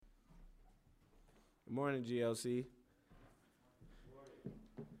Good morning, GLC.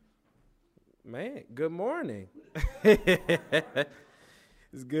 Man, good morning.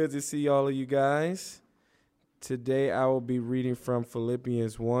 It's good to see all of you guys. Today I will be reading from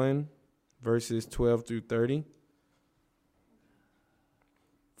Philippians 1, verses 12 through 30.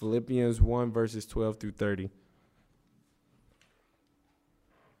 Philippians 1, verses 12 through 30.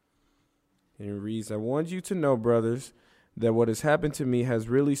 And it reads, I want you to know, brothers, that what has happened to me has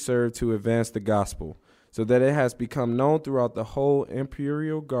really served to advance the gospel, so that it has become known throughout the whole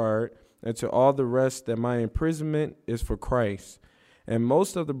imperial guard and to all the rest that my imprisonment is for Christ. And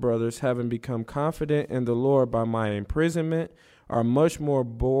most of the brothers, having become confident in the Lord by my imprisonment, are much more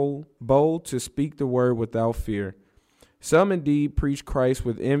bold to speak the word without fear. Some indeed preach Christ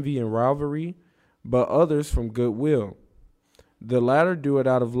with envy and rivalry, but others from good will. The latter do it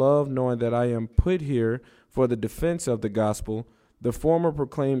out of love, knowing that I am put here for the defense of the gospel. The former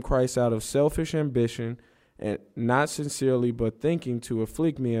proclaim Christ out of selfish ambition, and not sincerely, but thinking to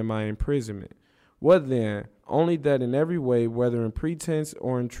afflict me in my imprisonment. What then? Only that in every way, whether in pretense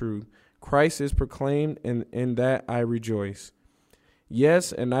or in truth, Christ is proclaimed, and in that I rejoice.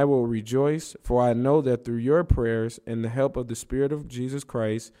 Yes, and I will rejoice, for I know that through your prayers and the help of the Spirit of Jesus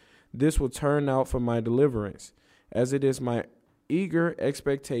Christ, this will turn out for my deliverance, as it is my eager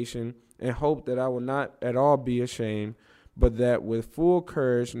expectation and hope that I will not at all be ashamed, but that with full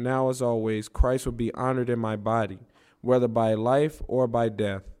courage, now as always, Christ will be honored in my body, whether by life or by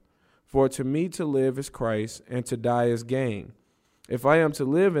death. For to me to live is Christ, and to die is gain. If I am to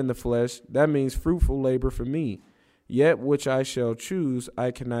live in the flesh, that means fruitful labor for me. Yet which I shall choose,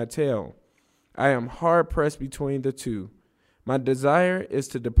 I cannot tell. I am hard pressed between the two. My desire is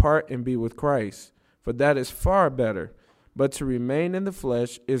to depart and be with Christ, for that is far better. But to remain in the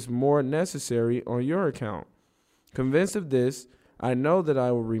flesh is more necessary on your account. Convinced of this, I know that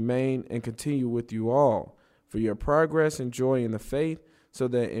I will remain and continue with you all, for your progress and joy in the faith, so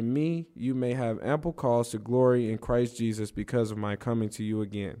that in me you may have ample cause to glory in Christ Jesus because of my coming to you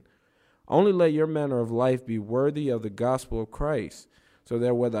again. Only let your manner of life be worthy of the gospel of Christ, so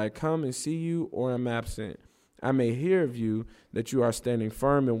that whether I come and see you or am absent, I may hear of you that you are standing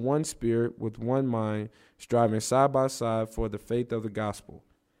firm in one spirit with one mind, striving side by side for the faith of the gospel,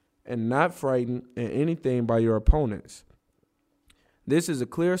 and not frightened in anything by your opponents. This is a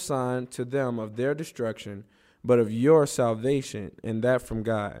clear sign to them of their destruction, but of your salvation, and that from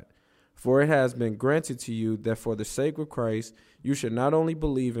God. For it has been granted to you that for the sake of Christ you should not only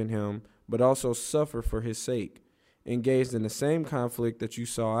believe in him, but also suffer for his sake, engaged in the same conflict that you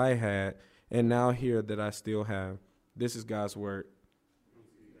saw I had, and now hear that I still have. This is God's word.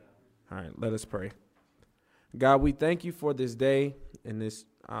 All right, let us pray. God, we thank you for this day and this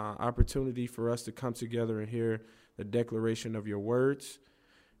opportunity for us to come together and hear the declaration of your words.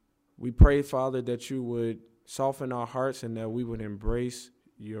 We pray, Father, that you would soften our hearts and that we would embrace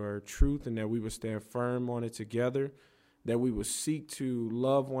your truth and that we would stand firm on it together, that we would seek to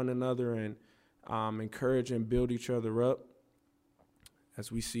love one another and encourage and build each other up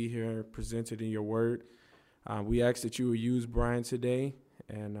as we see here presented in your word. We ask that you will use Brian today,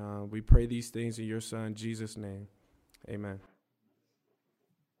 and we pray these things in your son, Jesus' name. Amen.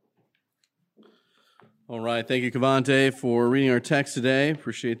 All right. Thank you, Cavante, for reading our text today.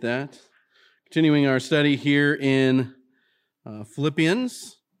 Appreciate that. Continuing our study here in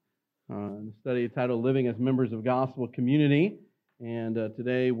Philippians, the study titled Living as Members of Gospel Community. And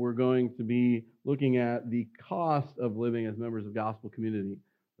today we're going to be looking at the cost of living as members of gospel community.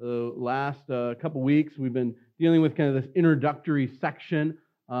 The last couple weeks we've been dealing with kind of this introductory section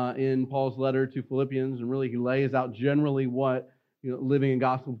in Paul's letter to Philippians, and really he lays out generally what living in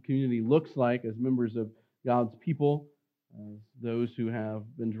gospel community looks like as members of God's people, as those who have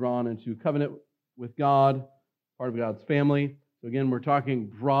been drawn into covenant with God, part of God's family. So again, we're talking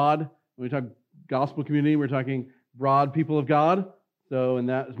broad. When we talk gospel community, we're talking broad people of God. So, and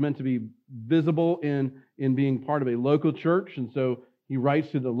that is meant to be visible in being part of a local church. And so he writes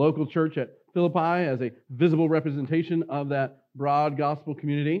to the local church at Philippi as a visible representation of that broad gospel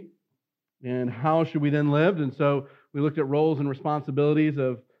community. And how should we then live? And so we looked at roles and responsibilities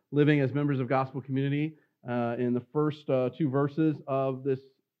of living as members of gospel community in the first two verses of this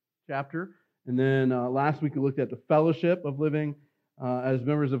chapter. And then last week we looked at the fellowship of living as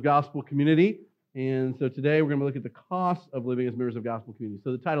members of gospel community. And so today we're going to look at the cost of living as members of gospel community.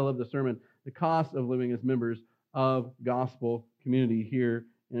 So the title of the sermon, The Cost of Living as Members of Gospel Community, here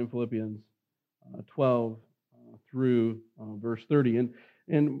in Philippians 12 through verse 30.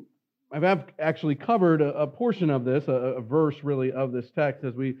 And I've actually covered a portion of this, a verse really of this text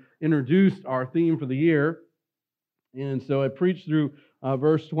as we introduced our theme for the year. And so I preached through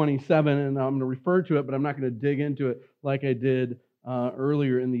verse 27, and I'm going to refer to it, but I'm not going to dig into it like I did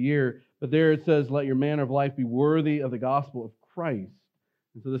earlier in the year. But there it says, let your manner of life be worthy of the gospel of Christ.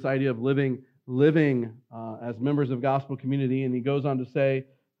 And so this idea of living as members of gospel community, and he goes on to say,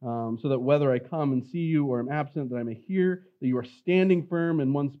 so that whether I come and see you or am absent, that I may hear that you are standing firm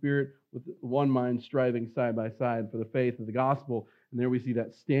in one spirit with one mind, striving side by side for the faith of the gospel. And there we see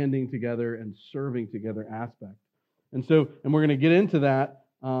that standing together and serving together aspect. And so, and we're going to get into that.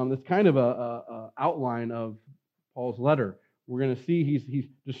 That's kind of a outline of Paul's letter. We're going to see he's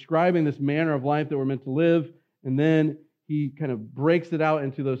describing this manner of life that we're meant to live, and then he kind of breaks it out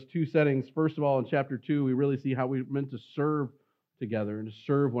into those two settings. First of all, in chapter 2, we really see how we're meant to serve together and to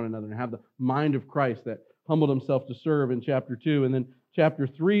serve one another and have the mind of Christ that humbled himself to serve in chapter 2. And then chapter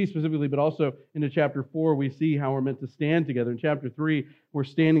 3 specifically, but also into chapter 4, we see how we're meant to stand together. In chapter 3, we're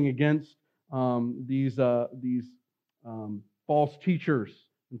standing against these false teachers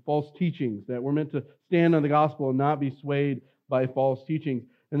and false teachings, that we're meant to stand on the gospel and not be swayed by false teachings.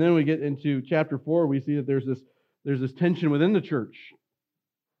 And then we get into chapter 4, we see that there's this tension within the church.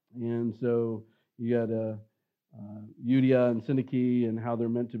 And so you got Euodia and Syntyche, and how they're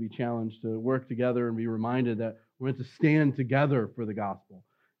meant to be challenged to work together and be reminded that we're meant to stand together for the gospel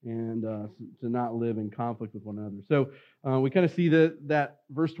and to not live in conflict with one another. So we kind of see that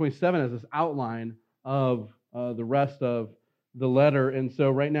verse 27 as this outline of the rest of the letter. And so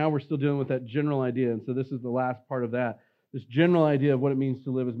right now we're still dealing with that general idea. And so this is the last part of that, this general idea of what it means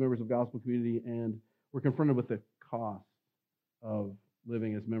to live as members of gospel community. And we're confronted with the cost of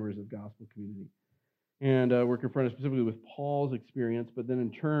living as members of gospel community. And we're confronted specifically with Paul's experience, but then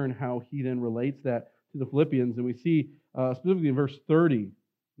in turn, how he then relates that to the Philippians. And we see specifically in verse 30,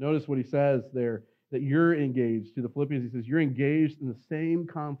 notice what he says there, that you're engaged. To the Philippians, he says, you're engaged in the same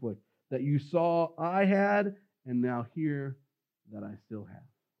conflict that you saw I had, and now hear that I still have.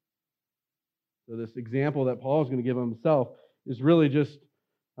 So this example that Paul is going to give himself is really just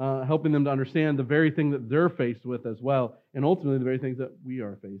helping them to understand the very thing that they're faced with as well, and ultimately the very things that we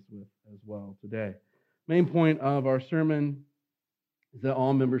are faced with as well today. Main point of our sermon is that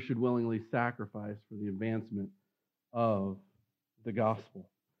all members should willingly sacrifice for the advancement of the gospel.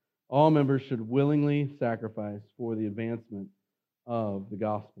 All members should willingly sacrifice for the advancement of the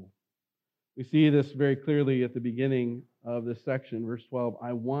gospel. We see this very clearly at the beginning of this section, verse 12.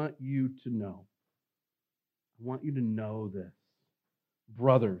 I want you to know. I want you to know this,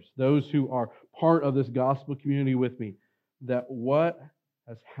 brothers, those who are part of this gospel community with me, that what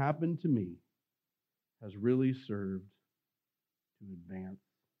has happened to me has really served to advance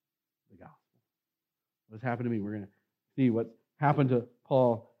the gospel. What's happened to me? We're going to see what's happened to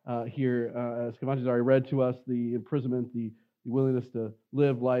Paul here, as Cavante's already read to us, the imprisonment, the willingness to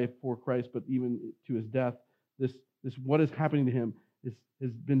live life for Christ, but even to his death. This what is happening to him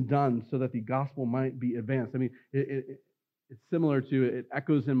has been done so that the gospel might be advanced. I mean, it's similar to, it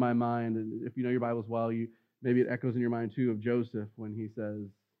echoes in my mind, and if you know your Bibles well, maybe it echoes in your mind too, of Joseph when he says,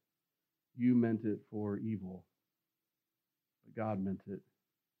 you meant it for evil, but God meant it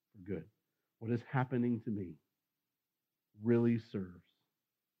for good. What is happening to me really serves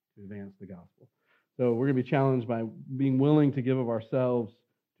to advance the gospel. So we're going to be challenged by being willing to give of ourselves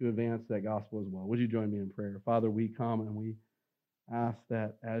to advance that gospel as well. Would you join me in prayer? Father, we come and we ask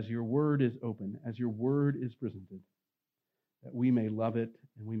that as your word is open, as your word is presented, that we may love it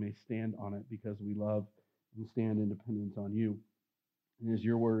and we may stand on it because we love and stand in dependence on you. And as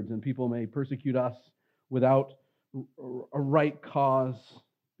your words, and people may persecute us without a right cause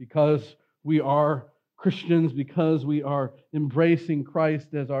because we are Christians, because we are embracing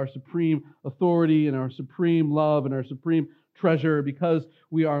Christ as our supreme authority and our supreme love and our supreme treasure, because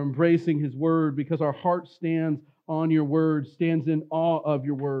we are embracing his word, because our heart stands on your word, stands in awe of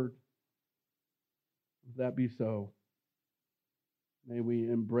your word. If that be so, may we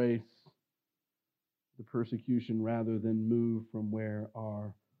embrace the persecution rather than move from where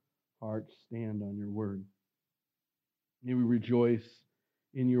our hearts stand on your word. May we rejoice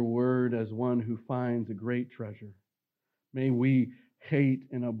in your word as one who finds a great treasure. May we hate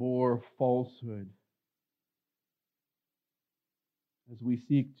and abhor falsehood as we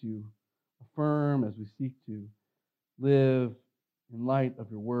seek to affirm, as we seek to live in light of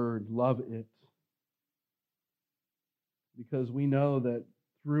your word, love it, because we know that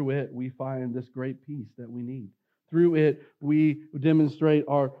through it we find this great peace that we need. Through it, we demonstrate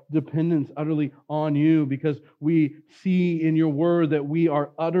our dependence utterly on you, because we see in your word that we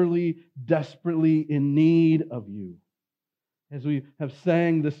are utterly, desperately in need of you. As we have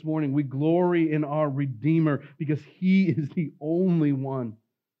sang this morning, we glory in our Redeemer, because he is the only one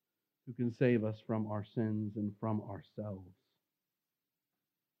who can save us from our sins and from ourselves.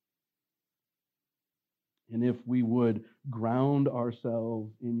 And if we would ground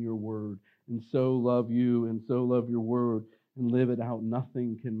ourselves in your word and so love you and so love your word and live it out,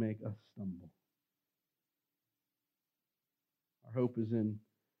 nothing can make us stumble. Our hope is in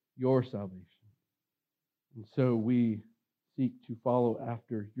your salvation. And so we seek to follow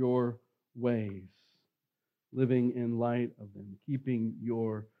after your ways, living in light of them, keeping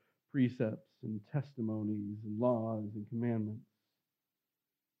your precepts and testimonies and laws and commandments.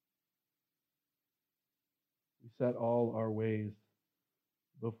 We set all our ways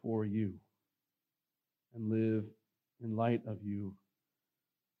before you and live in light of you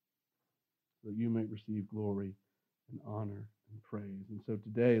so that you might receive glory and honor and praise. And so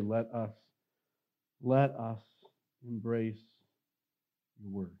today, let us embrace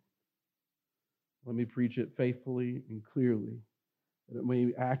your word. Let me preach it faithfully and clearly, that it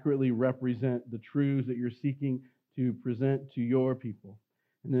may accurately represent the truths that you're seeking to present to your people.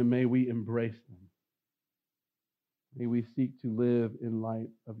 And then may we embrace them. May we seek to live in light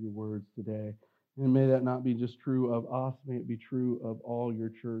of your words today. And may that not be just true of us, may it be true of all your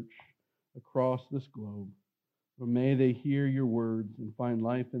church across this globe. But may they hear your words and find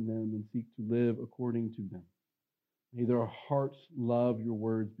life in them and seek to live according to them. May their hearts love your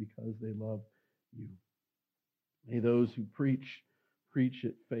words because they love you. May those who preach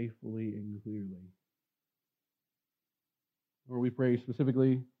it faithfully and clearly. Lord, we pray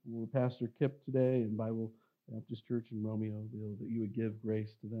specifically for Pastor Kip today and Bible Baptist Church in Romeoville, that you would give grace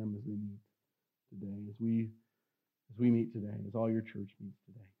to them as they meet today, as we meet today, as all your church meets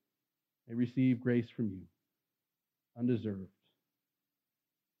today. They receive grace from you, undeserved.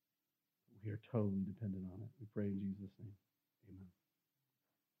 We are totally dependent on it. We pray in Jesus' name. Amen.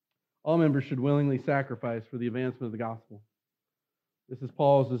 All members should willingly sacrifice for the advancement of the gospel. This is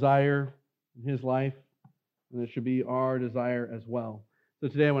Paul's desire in his life, and it should be our desire as well. So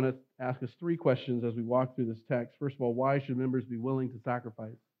today I want to ask us 3 questions as we walk through this text. First of all, why should members be willing to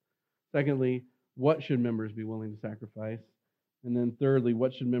sacrifice? Secondly, what should members be willing to sacrifice? And then thirdly,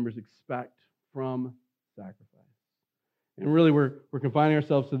 what should members expect from sacrifice? And really, we're confining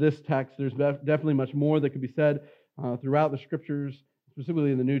ourselves to this text. There's definitely much more that could be said throughout the Scriptures,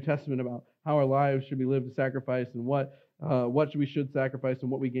 specifically in the New Testament, about how our lives should be lived to sacrifice and what we should sacrifice and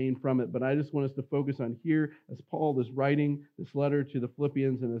what we gain from it. But I just want us to focus on here as Paul is writing this letter to the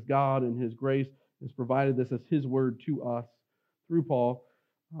Philippians, and as God in his grace has provided this as his word to us through Paul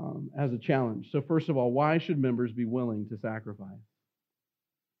as a challenge. So first of all, why should members be willing to sacrifice?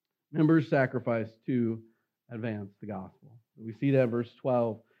 Members sacrifice to advance the gospel. We see that in verse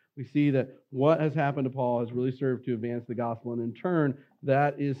 12. We see that what has happened to Paul has really served to advance the gospel, and in turn,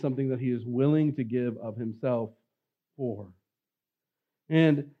 that is something that he is willing to give of himself for.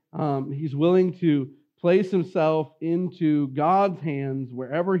 And he's willing to place himself into God's hands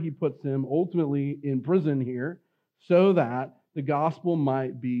wherever he puts him, ultimately in prison here, so that the gospel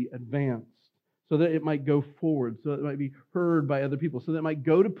might be advanced, so that it might go forward, so that it might be heard by other people, so that it might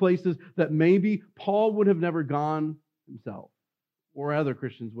go to places that maybe Paul would have never gone himself, or other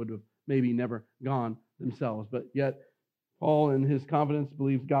Christians would have maybe never gone themselves. But yet, Paul, in his confidence,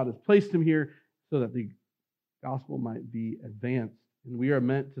 believes God has placed him here so that the gospel might be advanced. And we are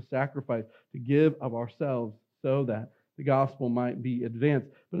meant to sacrifice, to give of ourselves so that the gospel might be advanced.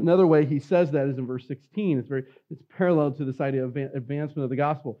 But another way he says that is in verse 16. It's parallel to this idea of advancement of the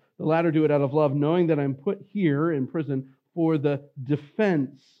gospel. The latter do it out of love, knowing that I'm put here in prison for the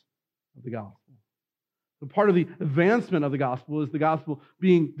defense of the gospel. So part of the advancement of the gospel is the gospel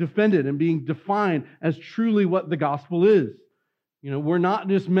being defended and being defined as truly what the gospel is. You know, we're not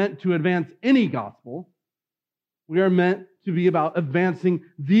just meant to advance any gospel. We are meant to be about advancing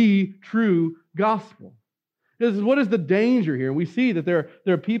the true gospel. Because what is the danger here? And we see that there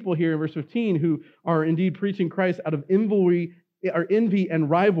are people here in verse 15 who are indeed preaching Christ out of envy and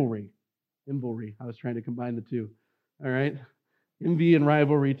rivalry. Envy. I was trying to combine the two. All right? Envy and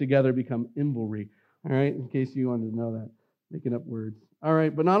rivalry together become envy. All right? In case you wanted to know that. Making up words. All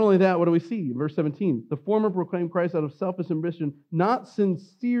right, but not only that, what do we see? Verse 17. The former proclaim Christ out of selfish ambition, not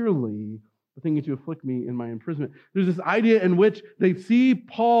sincerely, but thinking to afflict me in my imprisonment. There's this idea in which they see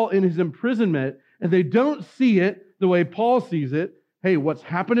Paul in his imprisonment, and they don't see it the way Paul sees it. Hey, what's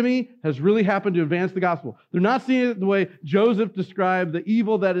happened to me has really happened to advance the gospel. They're not seeing it the way Joseph described the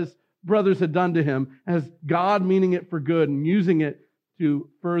evil that his brothers had done to him as God meaning it for good and using it to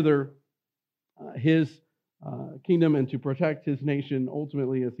further his kingdom and to protect his nation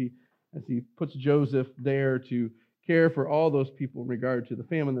ultimately as he puts Joseph there to care for all those people in regard to the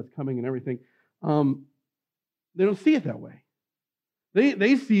famine that's coming and everything. They don't see it that way.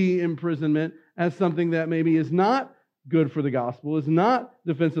 They see imprisonment as something that maybe is not good for the gospel, is not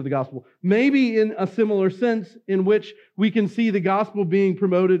defense of the gospel. Maybe in a similar sense in which we can see the gospel being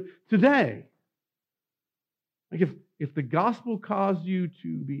promoted today. Like if the gospel caused you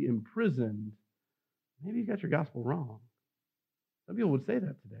to be imprisoned, maybe you got your gospel wrong. Some people would say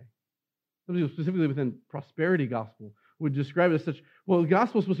that today. Some people, specifically within prosperity gospel, would describe it as such, well, the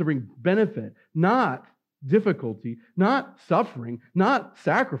gospel is supposed to bring benefit, not difficulty, not suffering, not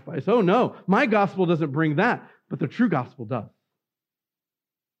sacrifice. Oh no, my gospel doesn't bring that, but the true gospel does.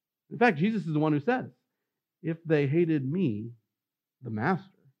 In fact, Jesus is the one who says, if they hated me, the master,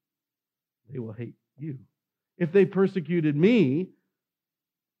 they will hate you. If they persecuted me,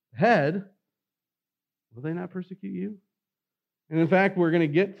 head, will they not persecute you? And in fact, we're going to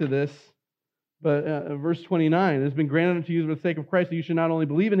get to this, but verse 29, it has been granted unto you for the sake of Christ that you should not only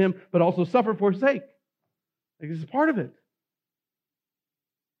believe in him, but also suffer for his sake. Like, this is part of it.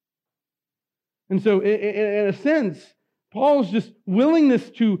 And so, in a sense, Paul's just willingness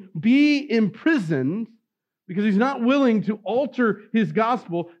to be imprisoned because he's not willing to alter his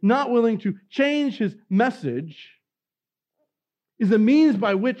gospel, not willing to change his message, is a means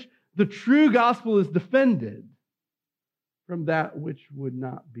by which the true gospel is defended from that which would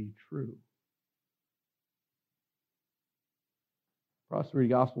not be true. Prosperity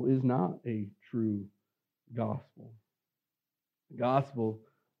gospel is not a true gospel. The gospel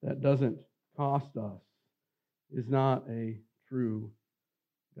that doesn't cost us is not a true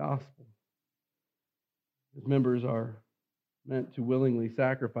gospel. His members are meant to willingly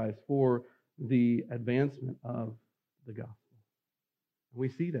sacrifice for the advancement of the gospel. And we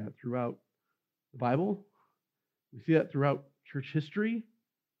see that throughout the Bible. We see that throughout church history.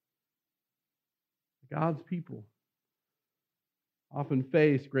 God's people often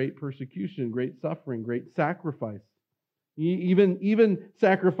face great persecution, great suffering, great sacrifice. Even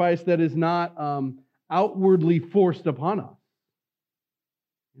sacrifice that is not outwardly forced upon us.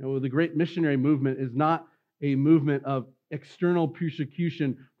 You know, the great missionary movement is not a movement of external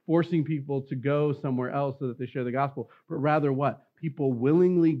persecution, forcing people to go somewhere else so that they share the gospel, but rather what? People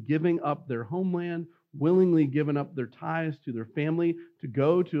willingly giving up their homeland, willingly giving up their ties to their family to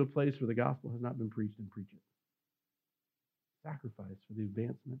go to a place where the gospel has not been preached and preach it. Sacrifice for the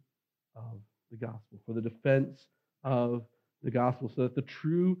advancement of the gospel, for the defense of the gospel, so that the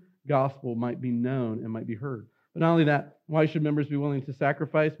true gospel might be known and might be heard. But not only that, why should members be willing to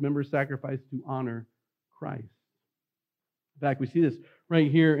sacrifice? Members sacrifice to honor Christ. In fact, we see this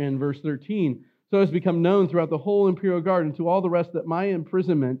right here in verse 13. So it has become known throughout the whole imperial guard and to all the rest that my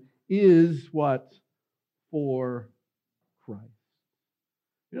imprisonment is what? For Christ.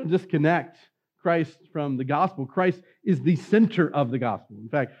 You don't disconnect Christ from the gospel. Christ is the center of the gospel. In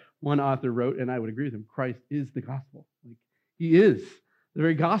fact, one author wrote, and I would agree with him, Christ is the gospel. Like, he is the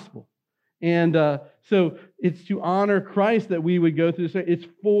very gospel. And so it's to honor Christ that we would go through this. It's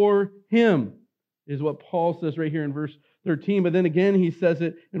for him, is what Paul says right here in verse 13. But then again, he says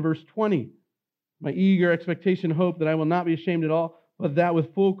it in verse 20. My eager expectation, hope that I will not be ashamed at all, but that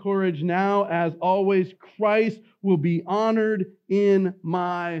with full courage now, as always, Christ will be honored in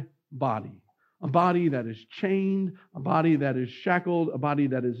my body. A body that is chained, a body that is shackled, a body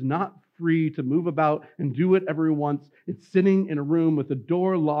that is not free to move about and do whatever it wants. It's sitting in a room with the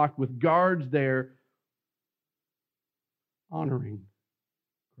door locked, with guards there, honoring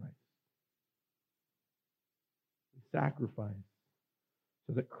Christ. We sacrifice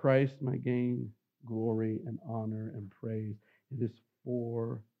so that Christ might gain glory and honor and praise. It is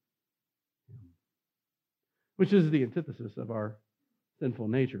for him. Which is the antithesis of our sinful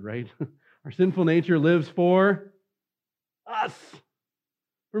nature, right? Our sinful nature lives for us,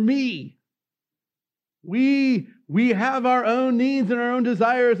 for me. We have our own needs and our own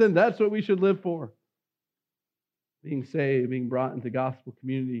desires, and that's what we should live for. Being saved, being brought into gospel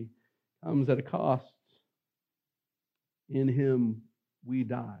community comes at a cost. In him we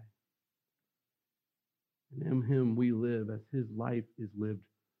die. And in him we live as his life is lived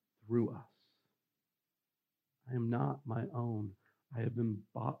through us. I am not my own. I have been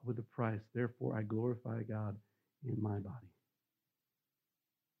bought with a price. Therefore, I glorify God in my body.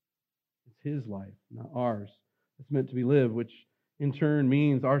 It's his life, not ours. It's meant to be lived, which in turn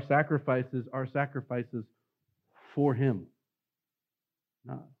means our sacrifices are sacrifices for him,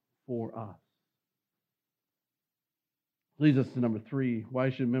 not for us. Leads us to number 3.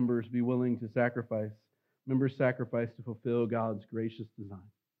 Why should members be willing to sacrifice? Members sacrifice to fulfill God's gracious design.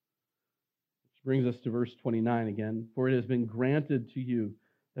 Which brings us to verse 29 again. For it has been granted to you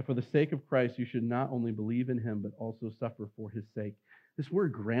that for the sake of Christ you should not only believe in him, but also suffer for his sake. This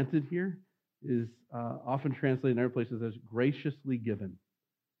word granted here is often translated in other places as graciously given.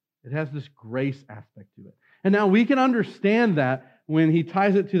 It has this grace aspect to it. And now we can understand that when he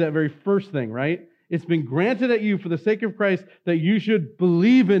ties it to that very first thing, right? It's been granted at you for the sake of Christ that you should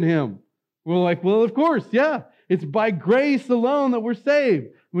believe in him. We're like, well, of course, yeah. It's by grace alone that we're saved.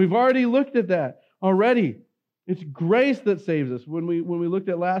 We've already looked at that already. It's grace that saves us. When we looked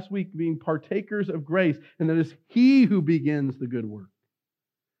at last week, being partakers of grace, and that is he who begins the good work.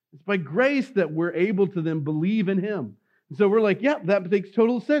 It's by grace that we're able to then believe in him. And so we're like, yeah, that makes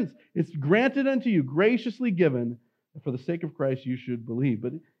total sense. It's granted unto you, graciously given, and for the sake of Christ you should believe.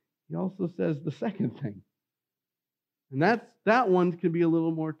 But he also says the second thing. And that one can be a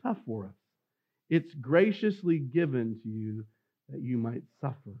little more tough for us. It's graciously given to you that you might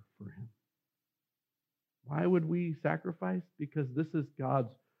suffer for him. Why would we sacrifice? Because this is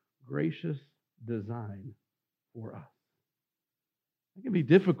God's gracious design for us. It can be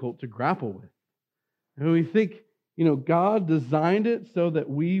difficult to grapple with. And we think, God designed it so that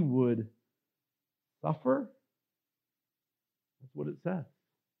we would suffer. That's what it says.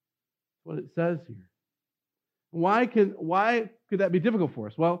 That's what it says here. Why could that be difficult for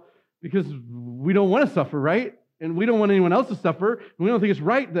us? Well, because we don't want to suffer, right? And we don't want anyone else to suffer. And we don't think it's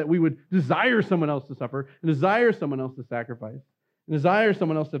right that we would desire someone else to suffer and desire someone else to sacrifice and desire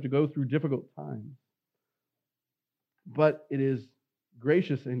someone else to have to go through difficult times. But it is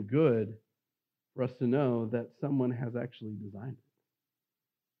gracious and good for us to know that someone has actually designed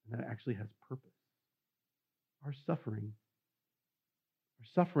it and that it actually has purpose. Our suffering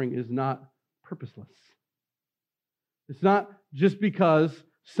is not purposeless. It's not just because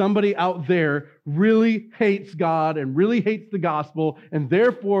somebody out there really hates God and really hates the gospel and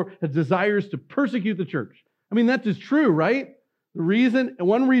therefore desires to persecute the church. I mean, that is true, right?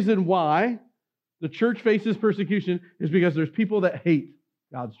 One reason why the church faces persecution is because there's people that hate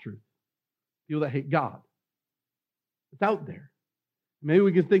God's truth. People that hate God. It's out there. Maybe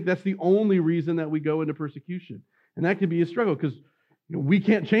we can think that's the only reason that we go into persecution. And that can be a struggle because we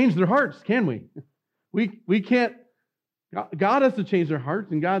can't change their hearts, can we? We can't. God has to change their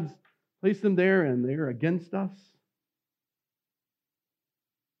hearts, and God's placed them there, and they're against us.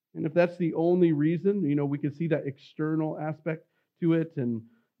 And if that's the only reason, we can see that external aspect to it and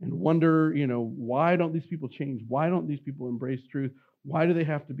wonder, why don't these people change? Why don't these people embrace truth? Why do they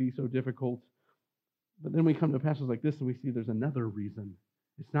have to be so difficult? But then we come to passages like this, and we see there's another reason.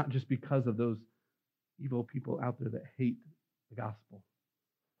 It's not just because of those evil people out there that hate the gospel,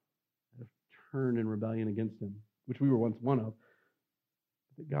 that have turned in rebellion against him, which we were once one of,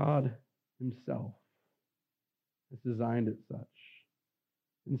 but God himself has designed it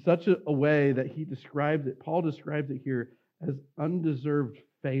in such a way that he describes it, Paul describes it here as undeserved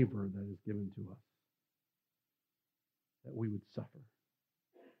favor that is given to us, that we would suffer.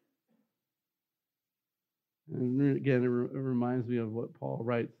 And again, it reminds me of what Paul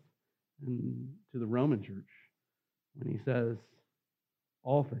writes to the Roman church when he says,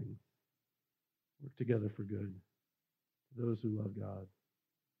 all things work together for good to those who love God,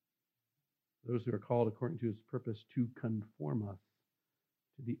 those who are called according to his purpose to conform us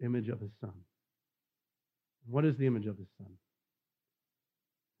to the image of his Son. What is the image of his Son?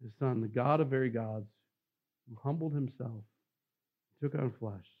 His Son, the God of very gods, who humbled himself, took on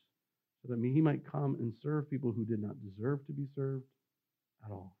flesh, so that he might come and serve people who did not deserve to be served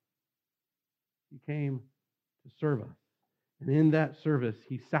at all. He came to serve us. And in that service,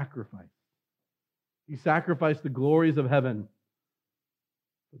 he sacrificed. He sacrificed the glories of heaven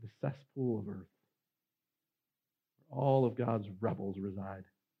for the cesspool of earth, where all of God's rebels reside,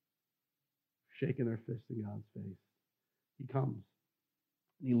 shaking their fists in God's face. He comes,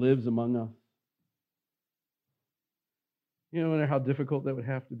 and he lives among us. No matter how difficult that would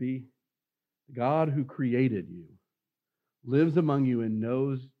have to be, the God who created you lives among you and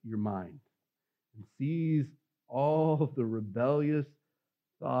knows your mind and sees all of the rebellious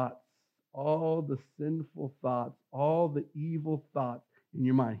thoughts, all the sinful thoughts, all the evil thoughts in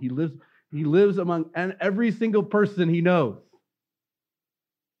your mind. He lives among, and every single person he knows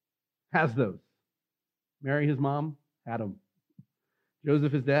has those. Mary, his mom, had them.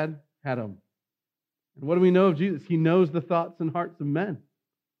 Joseph, his dad, had them. And what do we know of Jesus? He knows the thoughts and hearts of men.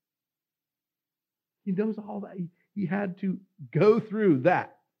 He knows all that. He had to go through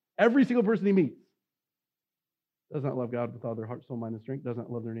that. Every single person he meets does not love God with all their heart, soul, mind, and strength, does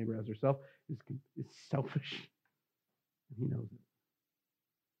not love their neighbor as herself, is selfish. And he knows it.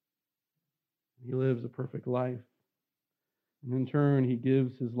 He lives a perfect life. And in turn, he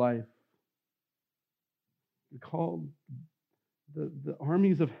gives his life. He called the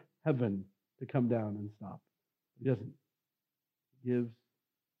armies of heaven to come down and stop. He doesn't. He gives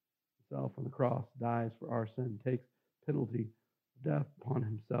himself on the cross, dies for our sin, takes penalty of death upon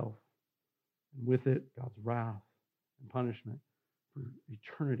himself, And with it, God's wrath and punishment for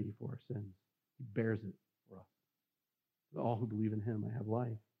eternity for our sins. He bears it for us. All who believe in him, I have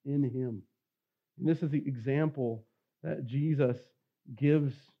life in him. And this is the example that Jesus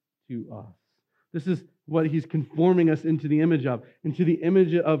gives to us. This is what he's conforming us into the image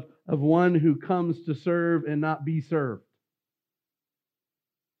of one who comes to serve and not be served.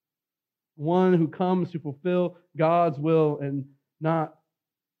 One who comes to fulfill God's will and not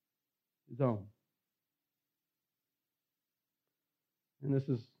his own. And this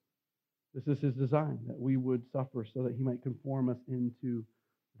is his design, that we would suffer so that he might conform us into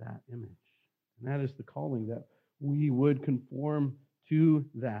that image. And that is the calling, that we would conform to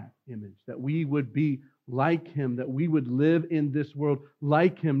that image, that we would be like him, that we would live in this world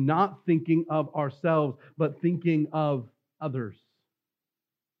like him, not thinking of ourselves, but thinking of others.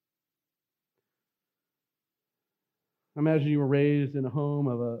 Imagine you were raised in a home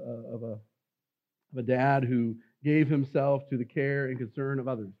of a dad who gave himself to the care and concern of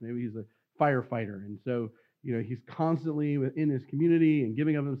others. Maybe he's a firefighter, and so he's constantly within his community and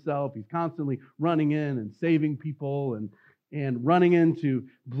giving of himself. He's constantly running in and saving people and running into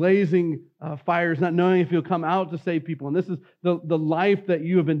blazing fires, not knowing if he'll come out to save people. And this is the life that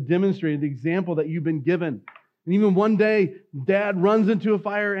you have been demonstrated, the example that you've been given. And even one day, Dad runs into a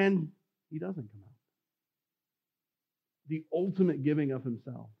fire and he doesn't come out. The ultimate giving of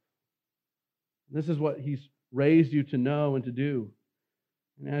himself. And this is what he's raised you to know and to do.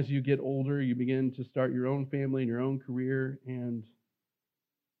 And as you get older, you begin to start your own family and your own career, and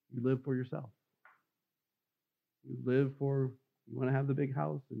you live for yourself. You want to have the big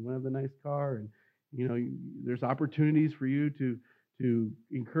house, and you want to have the nice car, and there's opportunities for you to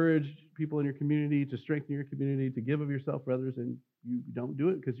encourage people in your community, to strengthen your community, to give of yourself for others, and you don't do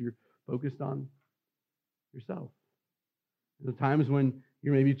it because you're focused on yourself. There's times when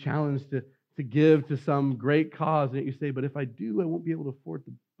you're maybe challenged to give to some great cause, and you say, but if I do, I won't be able to afford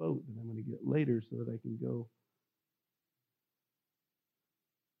the boat that I'm going to get later so that I can go.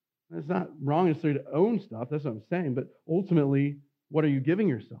 And it's not wrong necessarily to own stuff, that's what I'm saying, but ultimately, what are you giving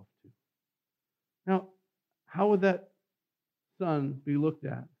yourself to? Now, how would that son be looked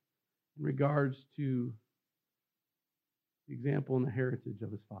at in regards to the example and the heritage of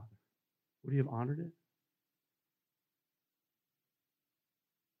his father? Would he have honored it?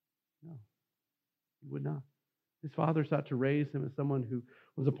 No. He would not. His father sought to raise him as someone who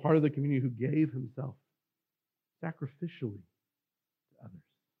was a part of the community, who gave himself sacrificially to others.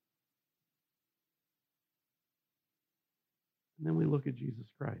 And then we look at Jesus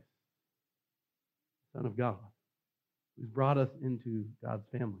Christ, Son of God, who's brought us into God's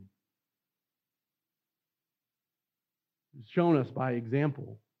family. He's shown us by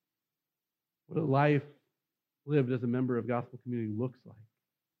example what a life lived as a member of gospel community looks like.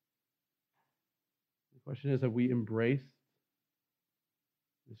 The question is, have we embraced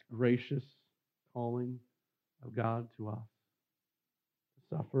this gracious calling of God to us?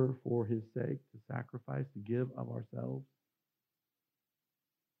 To suffer for his sake, to sacrifice, to give of ourselves?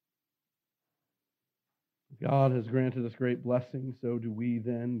 God has granted us great blessing, so do we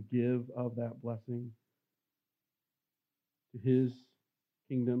then give of that blessing to his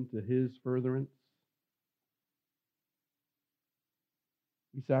kingdom, to his furtherance?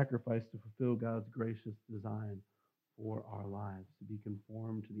 We sacrifice to fulfill God's gracious design for our lives, to be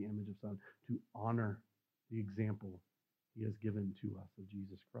conformed to the image of Son, to honor the example he has given to us of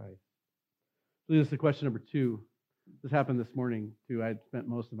Jesus Christ. So this is question number 2. This happened this morning, too. I spent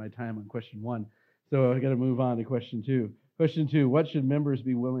most of my time on question 1, so I got to move on to question 2. Question 2, what should members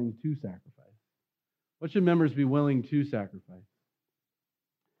be willing to sacrifice? What should members be willing to sacrifice?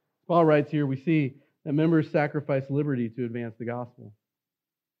 Paul writes here, we see that members sacrifice liberty to advance the gospel.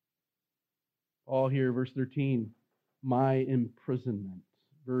 Paul here, verse 13, my imprisonment.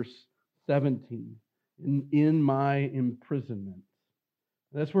 Verse 17, in my imprisonment.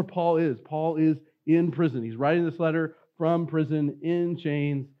 And that's where Paul is. Paul is in prison. He's writing this letter from prison, in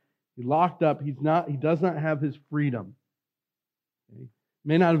chains. He's locked up. He does not have his freedom. Okay?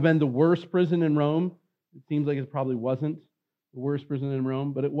 May not have been the worst prison in Rome. It seems like it probably wasn't the worst prison in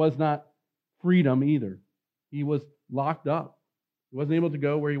Rome, but it was not freedom either. He was locked up. He wasn't able to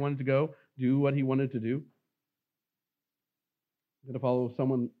go where he wanted to go, do what he wanted to do. He had to follow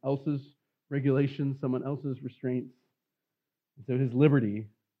someone else's regulations, someone else's restraints. And so his liberty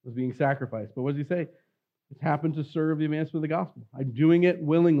was being sacrificed. But what does he say? It's happened to serve the advancement of the gospel. I'm doing it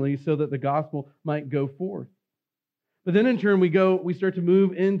willingly so that the gospel might go forth. But then in turn, we start to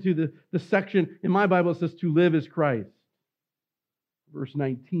move into the section, in my Bible it says, to live as Christ. Verse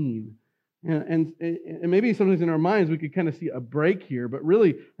 19, And maybe sometimes in our minds we could kind of see a break here, but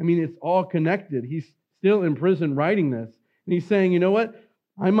really, I mean, it's all connected. He's still in prison writing this. And he's saying, you know what?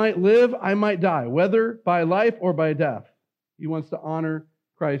 I might live, I might die, whether by life or by death. He wants to honor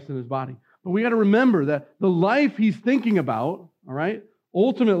Christ in his body. But we got to remember that the life he's thinking about, all right,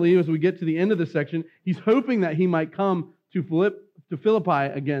 ultimately, as we get to the end of this section, he's hoping that he might come to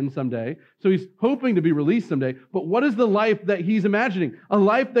Philippi again someday. So he's hoping to be released someday. But what is the life that he's imagining? A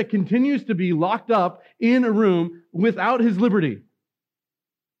life that continues to be locked up in a room without his liberty.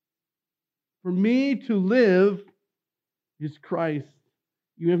 For me to live is Christ.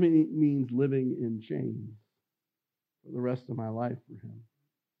 Even if it means living in chains for the rest of my life for him.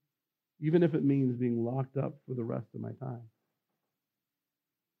 Even if it means being locked up for the rest of my time.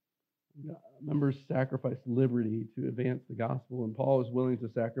 Members sacrifice liberty to advance the gospel, and Paul is willing to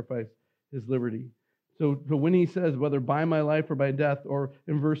sacrifice his liberty. So when he says, whether by my life or by death, or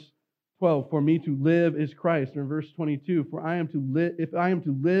in verse 12, for me to live is Christ, or in verse 22, for I am to live, if I am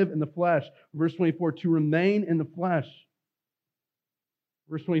to live in the flesh, verse 24, to remain in the flesh.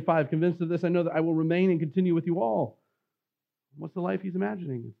 Verse 25, convinced of this, I know that I will remain and continue with you all. What's the life he's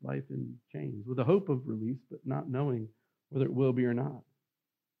imagining? It's life in chains, with the hope of release, but not knowing whether it will be or not.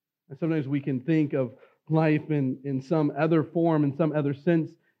 And sometimes we can think of life in some other form, in some other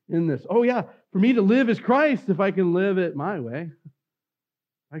sense in this. Oh yeah, for me to live is Christ if I can live it my way.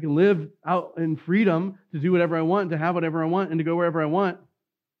 I can live out in freedom to do whatever I want, to have whatever I want, and to go wherever I want.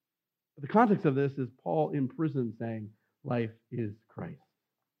 But the context of this is Paul in prison saying, life is Christ.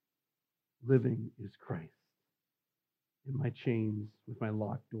 Living is Christ. In my chains, with my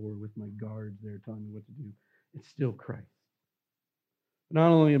locked door, with my guards there telling me what to do, it's still Christ. Not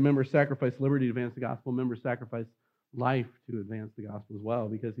only a member sacrifice liberty to advance the gospel, members sacrifice life to advance the gospel as well,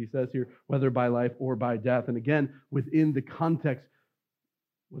 because he says here, whether by life or by death. And again, within the context,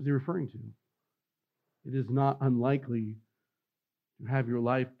 what is he referring to? It is not unlikely to have your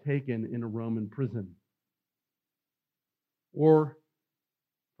life taken in a Roman prison, or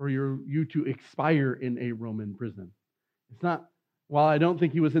for you to expire in a Roman prison. It's not, while I don't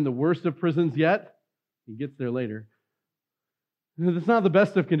think he was in the worst of prisons yet, he gets there later. It's not the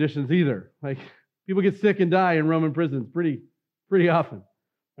best of conditions either. Like, people get sick and die in Roman prisons pretty often.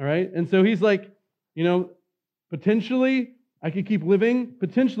 All right? And so he's like, potentially I could keep living.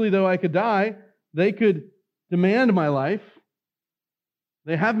 Potentially, though, I could die. They could demand my life.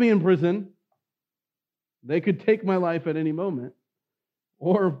 They have me in prison. They could take my life at any moment.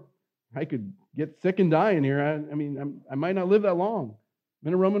 Or I could get sick and die in here. I might not live that long. I'm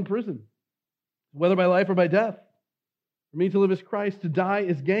in a Roman prison. Whether by life or by death. For me to live is Christ, to die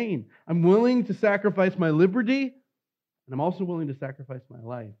is gain. I'm willing to sacrifice my liberty, and I'm also willing to sacrifice my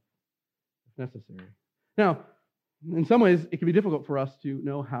life if necessary. Now, in some ways, it can be difficult for us to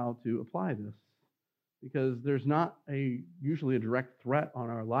know how to apply this, because there's not usually a direct threat on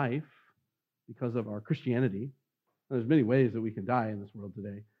our life because of our Christianity. There's many ways that we can die in this world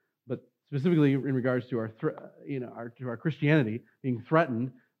today, but specifically in regards to our Christianity being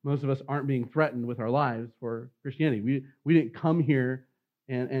threatened, most of us aren't being threatened with our lives for Christianity. We didn't come here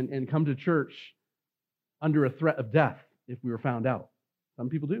and come to church under a threat of death if we were found out. Some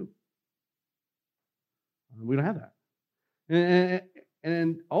people do. We don't have that.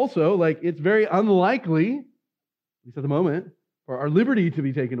 And also, it's very unlikely, at least at the moment, for our liberty to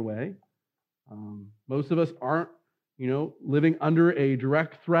be taken away. Most of us aren't, living under a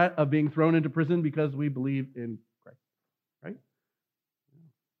direct threat of being thrown into prison because we believe in Christ, right?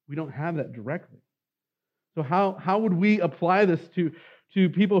 We don't have that directly. So how would we apply this to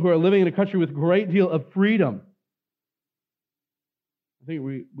people who are living in a country with a great deal of freedom? I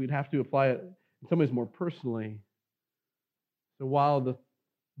think we'd have to apply it in some ways more personally. So while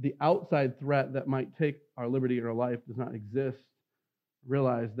the outside threat that might take our liberty in our life does not exist,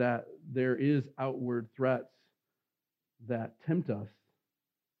 realize that there is outward threats that tempt us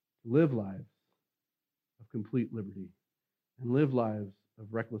to live lives of complete liberty and live lives of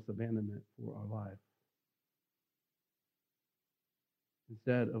reckless abandonment for our lives,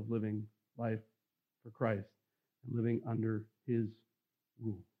 instead of living life for Christ and living under His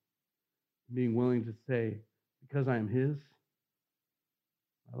rule. Being willing to say, because I am His,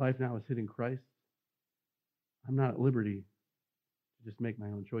 my life now is hid in Christ, I'm not at liberty to just make my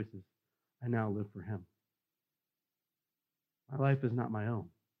own choices. I now live for Him. My life is not my own.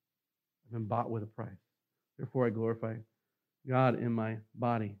 I've been bought with a price. Therefore, I glorify God in my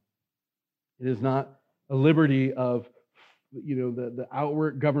body. It is not a liberty of, the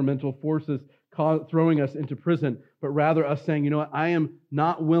outward governmental forces throwing us into prison, but rather us saying, I am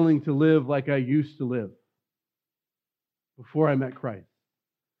not willing to live like I used to live before I met Christ.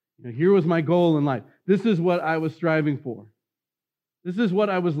 Here was my goal in life. This is what I was striving for. This is what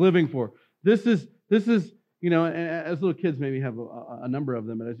I was living for. This is, as little kids maybe have a number of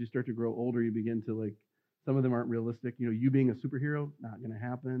them, but as you start to grow older, you begin to some of them aren't realistic. You being a superhero, not going to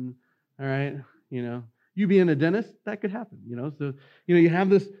happen. All right. You being a dentist, that could happen. So, you have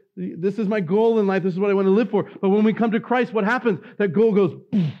this is my goal in life. This is what I want to live for. But when we come to Christ, what happens? That goal goes,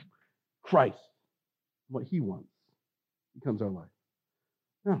 poof, Christ. What he wants becomes our life.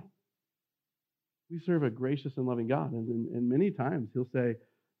 No. We serve a gracious and loving God. And many times he'll say,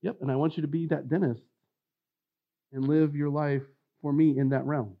 yep, and I want you to be that dentist and live your life for me in that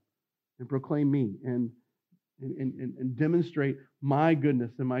realm and proclaim me and demonstrate my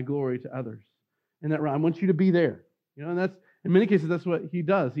goodness and my glory to others. In that realm, I want you to be there. And that's, in many cases, that's what he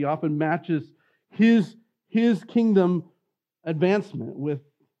does. He often matches his kingdom advancement with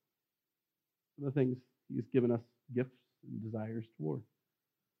the things he's given us gifts and desires toward.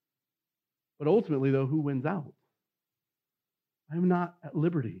 But ultimately, though, who wins out? I'm not at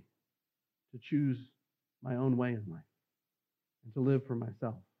liberty to choose my own way in life and to live for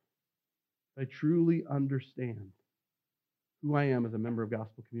myself. I truly understand who I am as a member of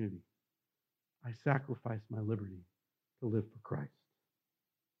gospel community. I sacrifice my liberty to live for Christ.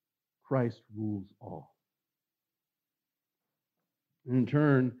 Christ rules all. And in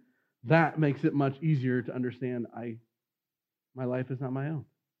turn, that makes it much easier to understand my life is not my own.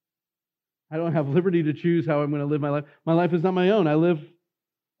 I don't have liberty to choose how I'm going to live my life. My life is not my own. I live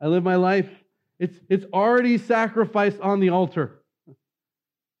my life. It's already sacrificed on the altar.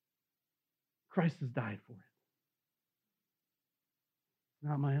 Christ has died for it.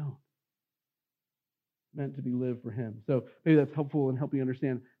 Not my own. Meant to be lived for him. So maybe that's helpful in helping you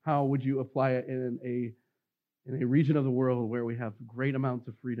understand how would you apply it in a region of the world where we have great amounts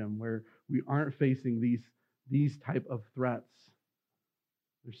of freedom, where we aren't facing these type of threats.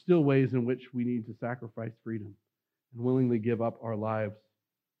 There's still ways in which we need to sacrifice freedom and willingly give up our lives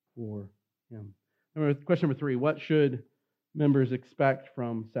for him. Question number 3, what should members expect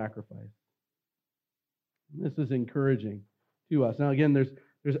from sacrifice? This is encouraging to us. Now, again,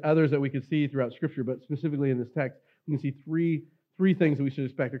 there's others that we could see throughout Scripture, but specifically in this text, we can see three things that we should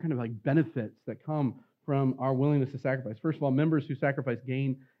expect. They're kind of like benefits that come from our willingness to sacrifice. First of all, members who sacrifice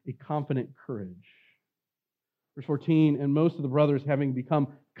gain a confident courage. Verse 14, and most of the brothers having become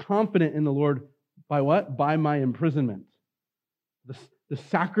confident in the Lord by what? By my imprisonment. The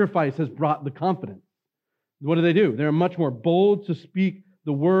sacrifice has brought the confidence. What do? They're much more bold to speak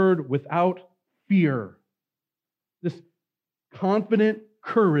the word without fear. This confident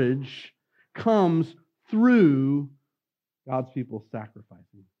courage comes through God's people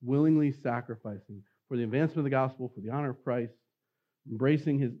sacrificing, willingly sacrificing for the advancement of the gospel, for the honor of Christ,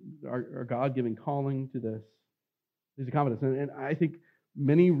 embracing our God-given calling to this. There's a confidence. And I think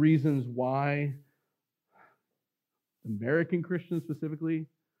many reasons why American Christians specifically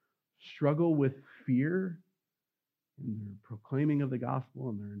struggle with fear in their proclaiming of the gospel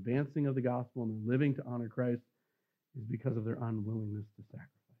and their advancing of the gospel and their living to honor Christ is because of their unwillingness to sacrifice.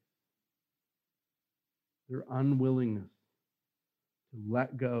 Their unwillingness to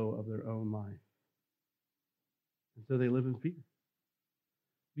let go of their own life. And so they live in fear.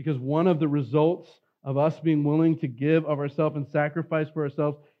 Because one of the results of us being willing to give of ourselves and sacrifice for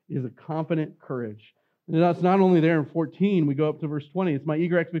ourselves is a confident courage. And that's not only there in 14, we go up to verse 20. It's my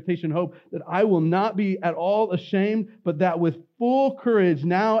eager expectation and hope that I will not be at all ashamed, but that with full courage,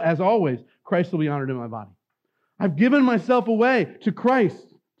 now as always, Christ will be honored in my body. I've given myself away to Christ,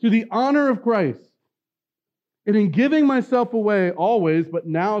 to the honor of Christ. And in giving myself away always, but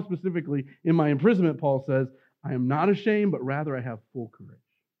now specifically in my imprisonment, Paul says, I am not ashamed, but rather I have full courage.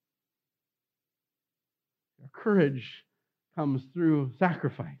 Our courage comes through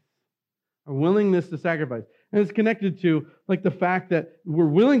sacrifice, our willingness to sacrifice. And it's connected to the fact that we're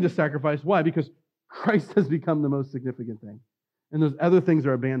willing to sacrifice. Why? Because Christ has become the most significant thing. And those other things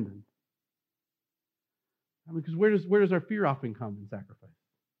are abandoned. Because where does our fear often come in sacrifice?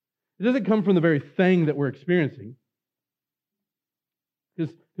 It doesn't come from the very thing that we're experiencing.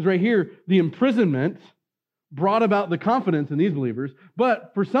 Because right here, the imprisonment brought about the confidence in these believers,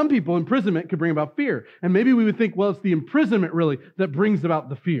 but for some people, imprisonment could bring about fear. And maybe we would think, well, it's the imprisonment really that brings about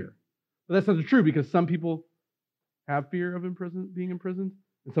the fear. But that's not true, because some people have fear of being imprisoned,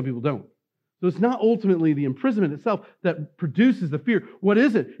 and some people don't. So it's not ultimately the imprisonment itself that produces the fear. What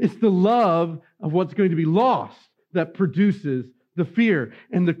is it? It's the love of what's going to be lost that produces the fear.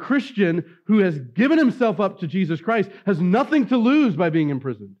 And the Christian who has given himself up to Jesus Christ has nothing to lose by being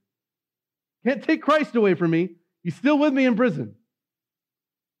imprisoned. Can't take Christ away from me. He's still with me in prison.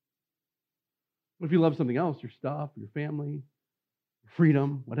 What if you love something else? Your stuff, your family, your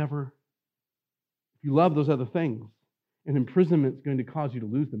freedom, whatever. If you love those other things, and imprisonment is going to cause you to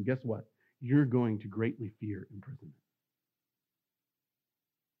lose them, guess what? You're going to greatly fear imprisonment.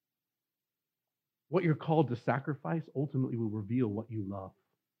 What you're called to sacrifice ultimately will reveal what you love.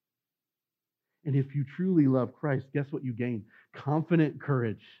 And if you truly love Christ, guess what you gain? Confident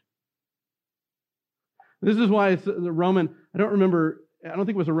courage. This is why it's the Roman, I don't think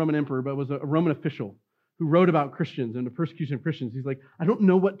it was a Roman emperor, but it was a Roman official who wrote about Christians and the persecution of Christians. He's like, I don't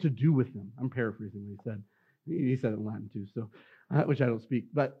know what to do with them. I'm paraphrasing what he said. He said it in Latin too, so which I don't speak.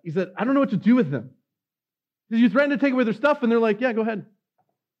 But he said, I don't know what to do with them. He said, you threaten to take away their stuff, and they're like, yeah, go ahead.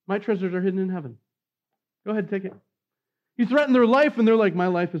 My treasures are hidden in heaven. Go ahead, take it. You threaten their life, and they're like, my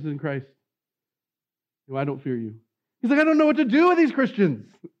life is in Christ. No, I don't fear you. He's like, I don't know what to do with these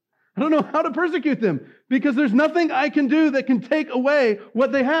Christians. I don't know how to persecute them because there's nothing I can do that can take away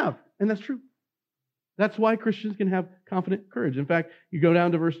what they have. And that's true. That's why Christians can have confident courage. In fact, you go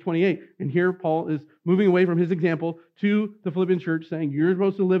down to verse 28, and here Paul is moving away from his example to the Philippian church, saying, you're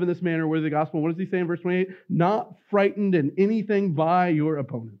supposed to live in this manner worthy of the gospel. What does he say in verse 28? Not frightened in anything by your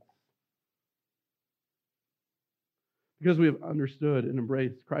opponents. Because we have understood and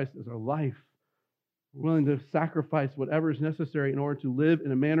embraced Christ as our life, we're willing to sacrifice whatever is necessary in order to live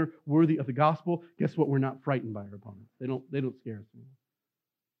in a manner worthy of the gospel. Guess what? We're not frightened by our opponents. They don't scare us anymore.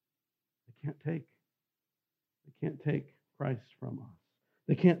 They can't take Christ from us.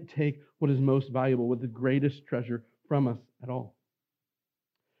 They can't take what is most valuable, what the greatest treasure from us at all.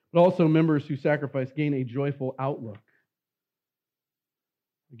 But also members who sacrifice gain a joyful outlook.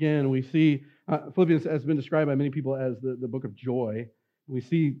 Again, we see Philippians has been described by many people as the book of joy. We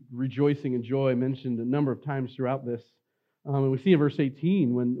see rejoicing and joy mentioned a number of times throughout this. And we see in verse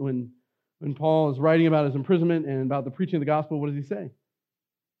 18 when Paul is writing about his imprisonment and about the preaching of the gospel, what does he say?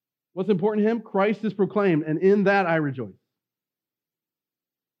 What's important to him? Christ is proclaimed, and in that I rejoice.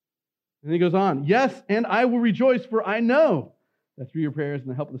 And he goes on, yes, and I will rejoice, for I know that through your prayers and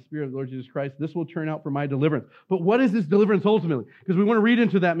the help of the Spirit of the Lord Jesus Christ, this will turn out for my deliverance. But what is this deliverance ultimately? Because we want to read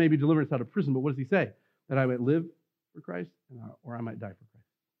into that maybe deliverance out of prison, but what does he say? That I might live for Christ or I might die for Christ.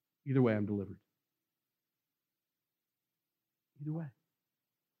 Either way, I'm delivered. Either way.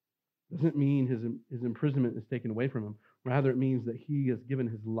 Doesn't mean his imprisonment is taken away from him. Rather, it means that he has given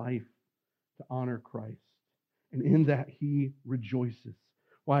his life to honor Christ. And in that, he rejoices.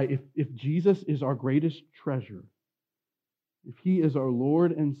 Why? If Jesus is our greatest treasure, if he is our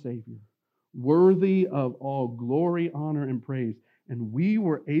Lord and Savior, worthy of all glory, honor, and praise, and we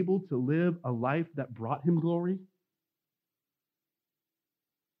were able to live a life that brought him glory,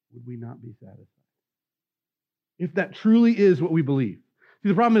 would we not be satisfied? If that truly is what we believe. See,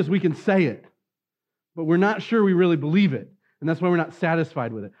 the problem is we can say it, but we're not sure we really believe it. And that's why we're not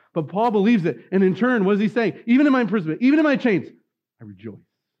satisfied with it. But Paul believes it. And in turn, what is he saying? Even in my imprisonment, even in my chains, I rejoice.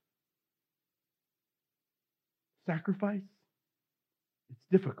 Sacrifice, it's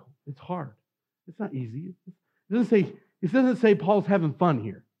difficult. It's hard. It's not easy. It doesn't say Paul's having fun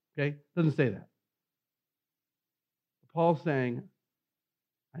here. Okay? It doesn't say that. Paul's saying,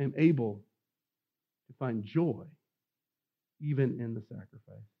 I am able to find joy even in the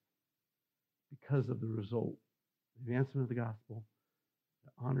sacrifice because of the result, the advancement of the gospel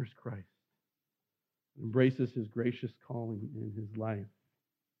that honors Christ, embraces his gracious calling in his life.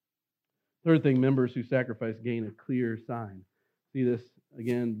 Third thing, members who sacrifice gain a clear sign. See this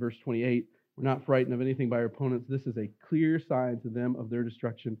again, verse 28. We're not frightened of anything by our opponents. This is a clear sign to them of their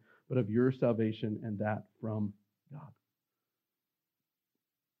destruction, but of your salvation, and that from God.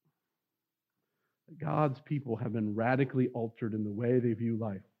 God's people have been radically altered in the way they view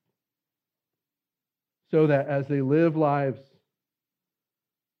life, so that as they live lives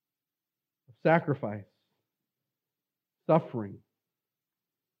of sacrifice, suffering,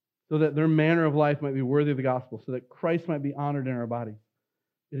 so that their manner of life might be worthy of the gospel, so that Christ might be honored in our bodies,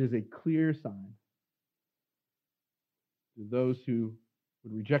 it is a clear sign to those who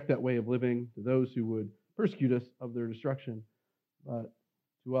would reject that way of living, to those who would persecute us of their destruction, but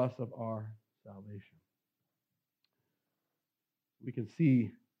to us of our salvation. We can see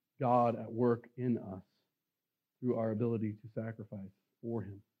God at work in us through our ability to sacrifice for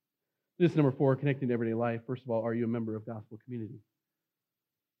him. This is number 4, connecting to everyday life. First of all, are you a member of gospel community?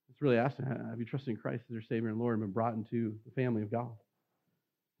 It's really asking, have you trusted in Christ as your Savior and Lord and been brought into the family of God?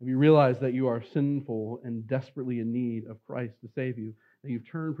 Have you realized that you are sinful and desperately in need of Christ to save you, that you've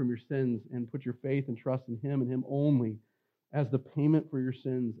turned from your sins and put your faith and trust in him and him only as the payment for your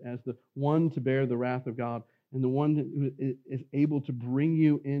sins, as the one to bear the wrath of God, and the one who is able to bring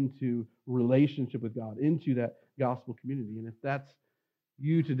you into relationship with God, into that gospel community? And if that's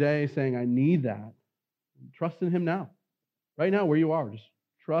you today saying, I need that, trust in him now. Right now, where you are, just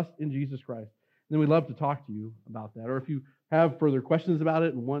trust in Jesus Christ. And then we'd love to talk to you about that. Or if you have further questions about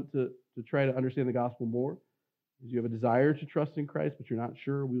it and want to try to understand the gospel more, if you have a desire to trust in Christ, but you're not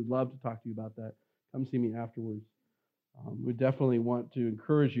sure, we would love to talk to you about that. Come see me afterwards. We definitely want to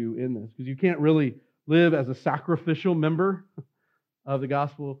encourage you in this, because you can't really live as a sacrificial member of the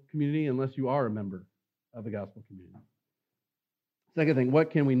gospel community unless you are a member of the gospel community. Second thing,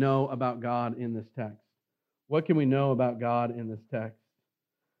 what can we know about God in this text? What can we know about God in this text?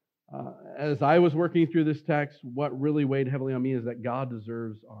 As I was working through this text, what really weighed heavily on me is that God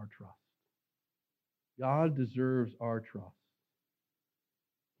deserves our trust. God deserves our trust.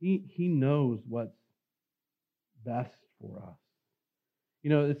 He knows what's best for us.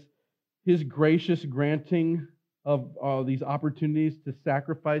 It's His gracious granting of these opportunities to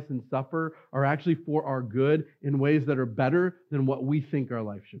sacrifice and suffer are actually for our good in ways that are better than what we think our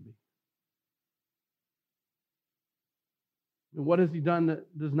life should be. And what has He done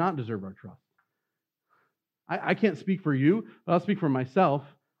that does not deserve our trust? I can't speak for you, but I'll speak for myself.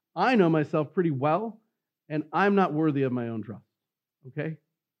 I know myself pretty well, and I'm not worthy of my own trust. Okay?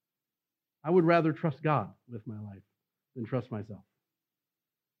 I would rather trust God with my life than trust myself.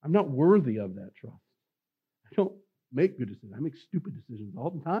 I'm not worthy of that trust. I don't make good decisions. I make stupid decisions all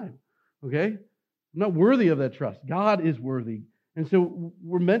the time. Okay? I'm not worthy of that trust. God is worthy. And so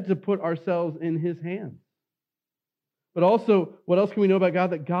we're meant to put ourselves in His hands. But also, what else can we know about God?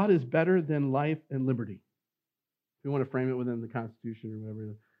 That God is better than life and liberty. If we want to frame it within the Constitution or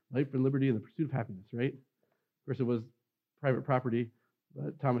whatever, life and liberty and the pursuit of happiness, right? Of course, it was private property,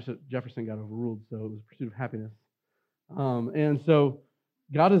 but Thomas Jefferson got overruled, so it was pursuit of happiness. And so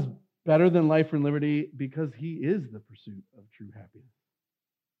God is better than life and liberty because He is the pursuit of true happiness.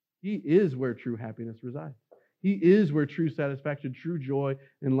 He is where true happiness resides. He is where true satisfaction, true joy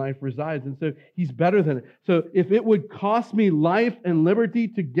in life resides. And so He's better than it. So if it would cost me life and liberty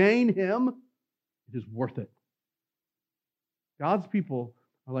to gain Him, it is worth it. God's people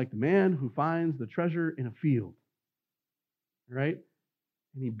are like the man who finds the treasure in a field, right?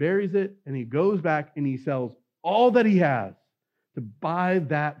 And he buries it, and he goes back and he sells all that he has to buy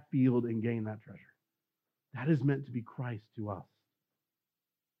that field and gain that treasure. That is meant to be Christ to us.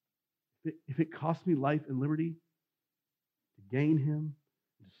 If it costs me life and liberty to gain Him,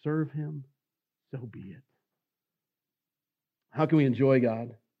 to serve Him, so be it. How can we enjoy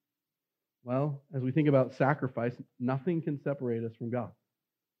God? Well, as we think about sacrifice, nothing can separate us from God.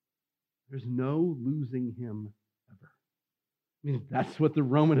 There's no losing Him ever. I mean, that's what the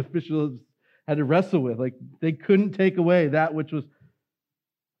Roman officials had to wrestle with. Like, they couldn't take away that which was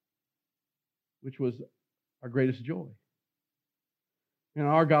our greatest joy. And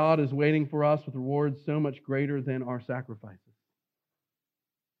our God is waiting for us with rewards so much greater than our sacrifices.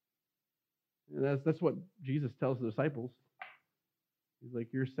 And that's what Jesus tells the disciples. He's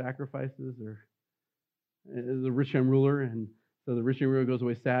like, your sacrifices are the rich young ruler. And so the rich young ruler goes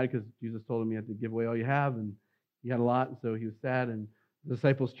away sad because Jesus told him you have to give away all you have. And he had a lot, and so he was sad. And the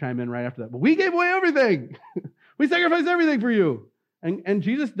disciples chime in right after that. But we gave away everything. We sacrificed everything for you. And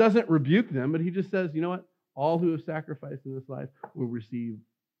Jesus doesn't rebuke them, but He just says, you know what? All who have sacrificed in this life will receive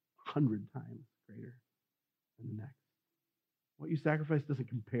 100 times greater than the next. What you sacrifice doesn't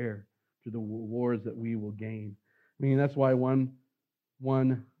compare to the rewards that we will gain. I mean, that's why one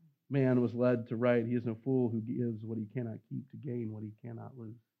man was led to write, he is no fool who gives what he cannot keep to gain what he cannot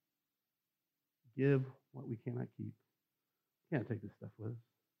lose. Give what we cannot keep. We can't take this stuff with us.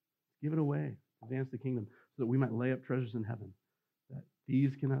 Give it away. Advance the kingdom so that we might lay up treasures in heaven that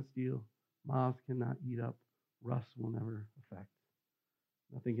thieves cannot steal, moths cannot eat up, rust will never affect.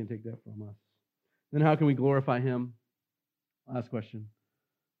 Nothing can take that from us. Then how can we glorify Him? Last question.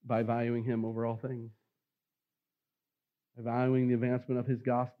 By valuing Him over all things. By valuing the advancement of His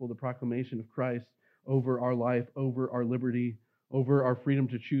gospel, the proclamation of Christ over our life, over our liberty, over our freedom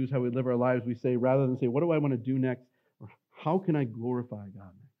to choose how we live our lives, we say, rather than say, what do I want to do next? Or how can I glorify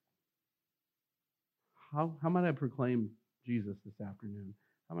God next? How might I proclaim Jesus this afternoon?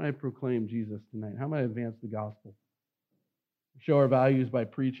 How might I proclaim Jesus tonight? How might I advance the gospel? Show our values by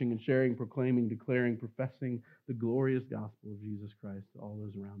preaching and sharing, proclaiming, declaring, professing the glorious gospel of Jesus Christ to all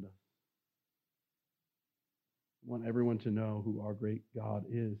those around us. I want everyone to know who our great God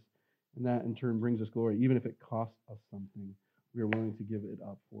is. And that in turn brings us glory. Even if it costs us something, we are willing to give it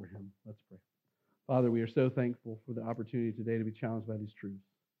up for Him. Let's pray. Father, we are so thankful for the opportunity today to be challenged by these truths.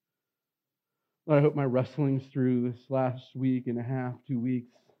 Lord, I hope my wrestlings through this last week and a half, 2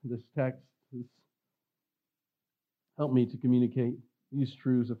 weeks, this text has helped me to communicate these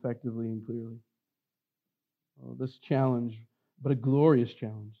truths effectively and clearly. Oh, this challenge, but a glorious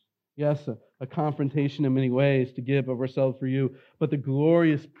challenge, Yes, a confrontation in many ways to give of ourselves for you, but the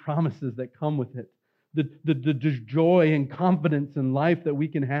glorious promises that come with it. The joy and confidence in life that we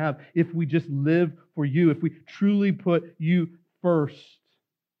can have if we just live for you, if we truly put you first.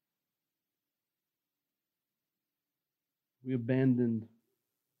 We abandoned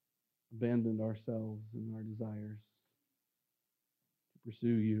ourselves and our desires to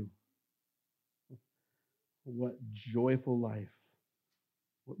pursue you. What joyful life,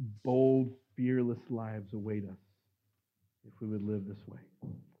 what bold, fearless lives await us if we would live this way.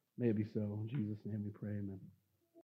 May it be so. In Jesus' name we pray, amen.